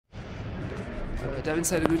Devin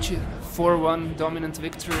Setoguchi, 4-1 dominant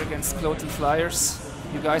victory against Kloten Flyers.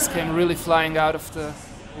 You guys came really flying out of the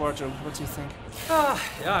wardrobe. What do you think?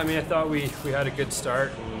 Yeah, I mean, I thought we had a good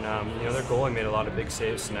start, and you know, their goalie made a lot of big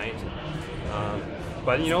saves tonight.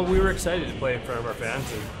 But you know, we were excited to play in front of our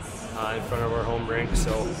fans and in front of our home rink.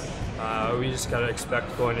 So we just gotta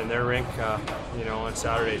expect going in their rink. You know, on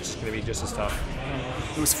Saturday it's going to be just as tough.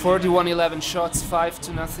 It was 41-11 shots,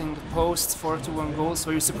 5-0 the posts, 4-1 goals.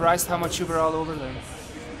 Were you surprised how much you were all over them?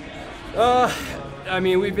 I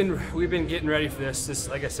mean, we've been getting ready for this.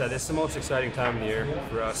 Like I said, this is the most exciting time of the year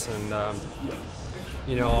for us, and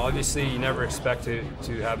you know, obviously you never expect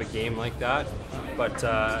to have a game like that, but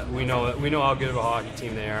we know how good of a hockey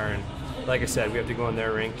team they are, and like I said, we have to go in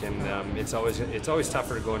their rink, and it's always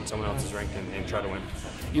tougher to go in someone else's rink and try to win.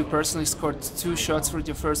 You personally scored 2 shots with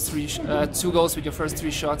your first 2 goals with your first 3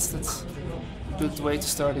 shots. That's a good way to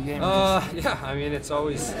start a game. Yeah, I mean, it's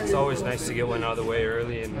always nice to get one out of the way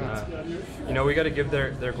early, and you know, we got to give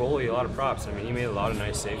their goalie a lot of props. I mean, he made a lot of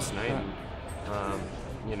nice saves tonight. And,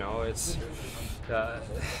 you know, it's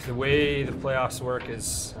the way the playoffs work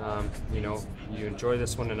is, you know, you enjoy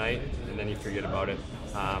this one tonight and then you forget about it.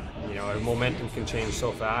 You know, momentum can change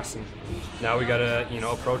so fast, and now we got to, you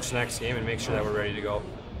know, approach the next game and make sure that we're ready to go.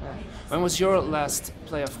 When was your last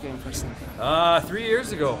playoff game, personally? 3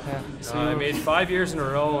 years ago. Yeah. So I made 5 years in a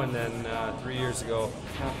row, and then 3 years ago,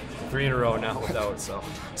 3 in a row now without. So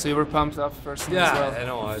you were pumped up personally as well? Yeah, I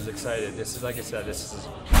know. I was excited. This is, like I said, this is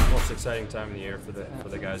the most exciting time of the year for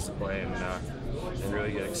the guys to play, and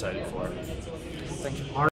really get excited for it. Thank you.